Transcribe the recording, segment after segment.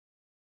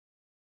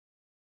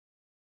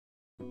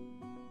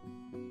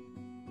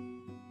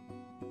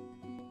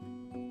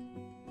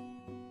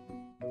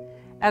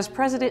As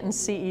president and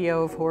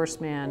CEO of Horace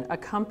Mann, a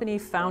company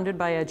founded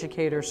by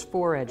educators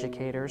for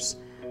educators,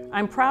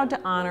 I'm proud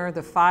to honor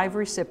the 5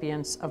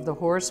 recipients of the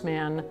Horace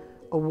Mann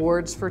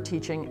Awards for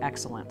Teaching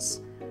Excellence.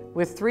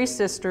 With 3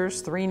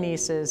 sisters, 3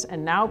 nieces,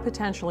 and now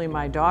potentially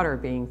my daughter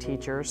being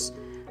teachers,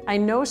 I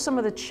know some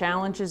of the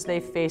challenges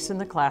they face in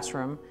the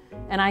classroom,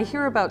 and I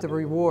hear about the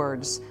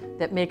rewards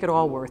that make it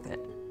all worth it.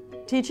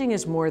 Teaching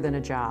is more than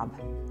a job.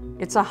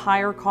 It's a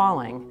higher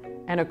calling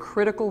and a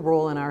critical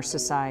role in our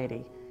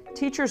society.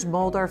 Teachers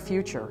mold our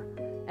future,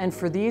 and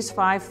for these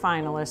 5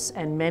 finalists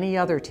and many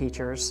other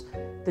teachers,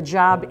 the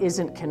job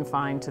isn't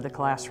confined to the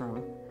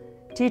classroom.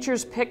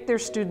 Teachers pick their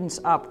students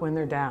up when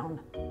they're down,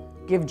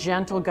 give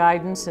gentle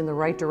guidance in the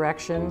right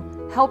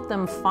direction, help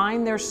them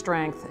find their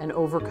strength and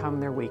overcome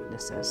their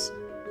weaknesses.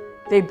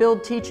 They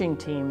build teaching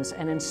teams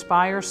and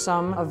inspire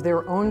some of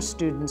their own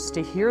students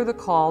to hear the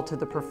call to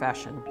the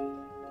profession.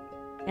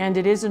 And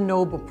it is a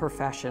noble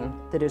profession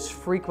that is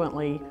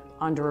frequently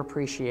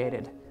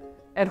underappreciated.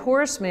 At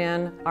Horace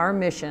Mann, our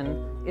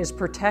mission is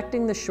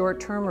protecting the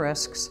short-term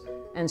risks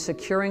and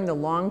securing the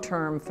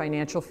long-term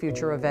financial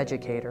future of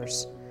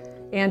educators.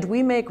 And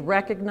we make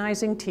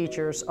recognizing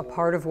teachers a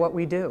part of what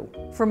we do.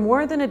 For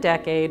more than a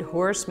decade,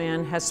 Horace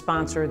Mann has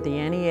sponsored the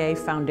NEA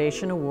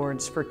Foundation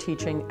Awards for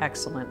Teaching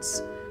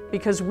Excellence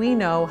because we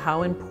know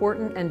how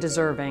important and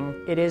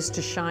deserving it is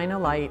to shine a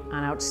light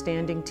on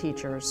outstanding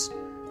teachers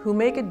who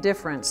make a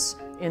difference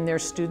in their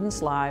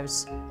students'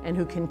 lives and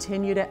who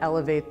continue to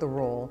elevate the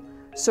role.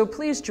 So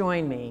please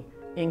join me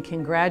in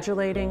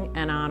congratulating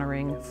and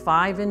honoring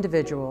 5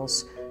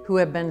 individuals who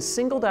have been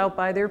singled out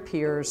by their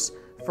peers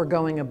for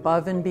going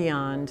above and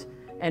beyond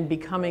and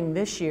becoming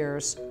this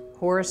year's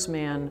Horace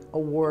Mann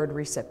Award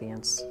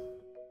recipients.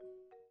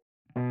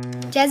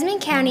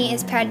 Jessamine County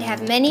is proud to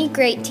have many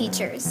great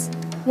teachers.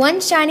 One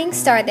shining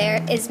star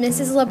there is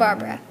Mrs.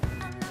 LaBarbara.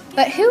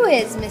 But who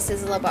is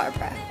Mrs.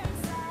 LaBarbara?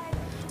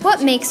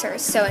 What makes her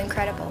so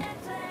incredible?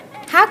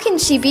 How can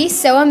she be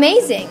so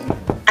amazing?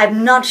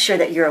 I'm not sure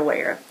that you're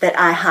aware that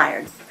I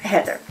hired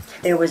Heather.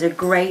 There was a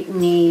great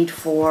need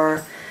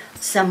for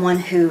someone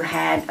who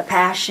had a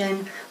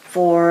passion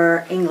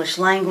for English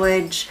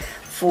language,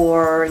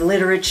 for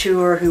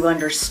literature, who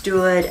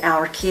understood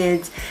our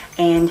kids,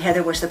 and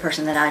Heather was the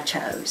person that I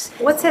chose.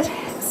 What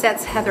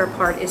sets Heather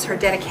apart is her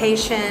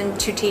dedication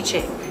to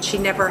teaching. She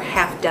never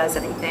half does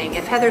anything.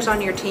 If Heather's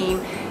on your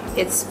team,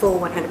 it's full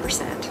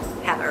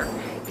 100% Heather.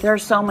 There are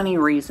so many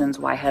reasons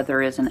why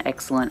Heather is an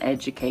excellent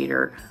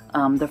educator.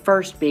 The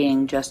first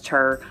being just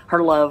her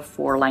love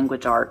for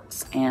language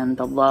arts and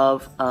the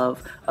love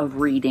of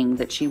reading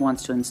that she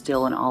wants to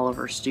instill in all of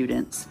her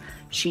students.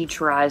 She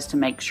tries to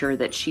make sure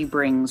that she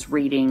brings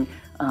reading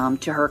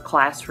to her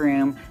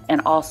classroom and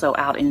also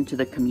out into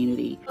the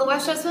community. The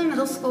West Jessamine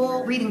Middle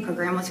School reading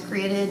program was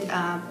created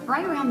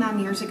right around 9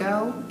 years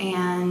ago,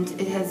 and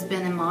it has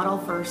been a model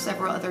for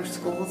several other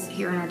schools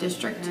here in our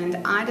district. And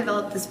I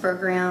developed this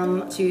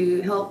program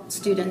to help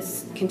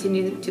students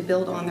continue to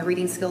build on their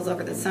reading skills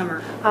over the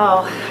summer.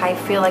 Oh, I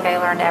feel like I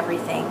learned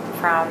everything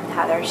from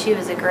Heather. She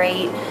was a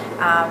great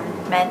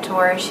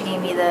mentor. She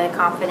gave me the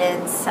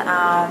confidence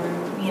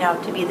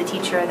to be the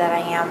teacher that I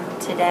am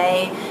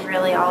today.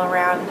 Really all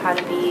around how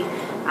to be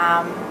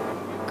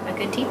a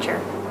good teacher.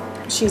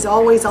 She's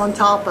always on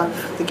top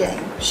of the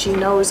game. She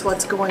knows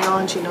what's going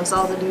on. She knows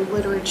all the new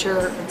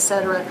literature,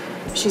 etc.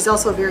 She's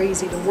also very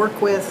easy to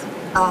work with.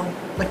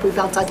 Like we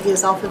bounce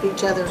ideas off of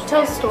each other. She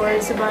tells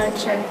stories a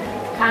bunch and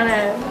kind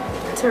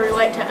of to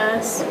relate to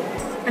us,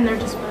 and they're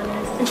just funny.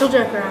 And she'll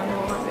joke around a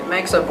lot. It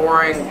makes a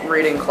boring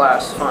reading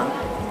class fun.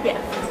 Yeah.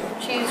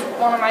 She's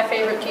one of my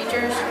favorite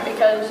teachers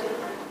because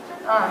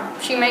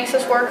she makes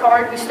us work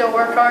hard. We still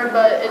work hard,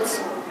 but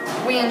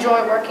we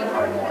enjoy working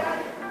hard more.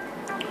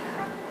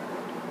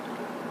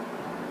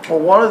 Well,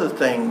 one of the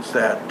things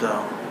that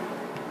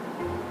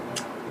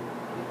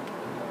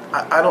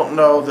I don't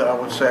know that I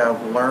would say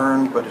I've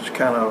learned, but it's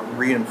kind of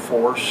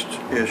reinforced,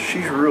 is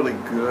she's really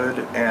good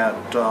at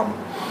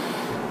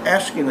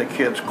asking the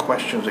kids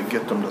questions that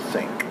get them to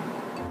think.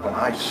 When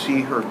I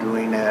see her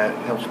doing that,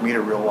 it helps me to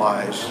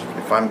realize,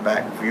 if I'm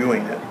back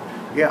viewing it,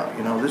 yeah,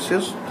 this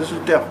is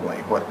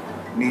definitely what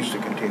needs to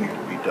continue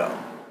to be done.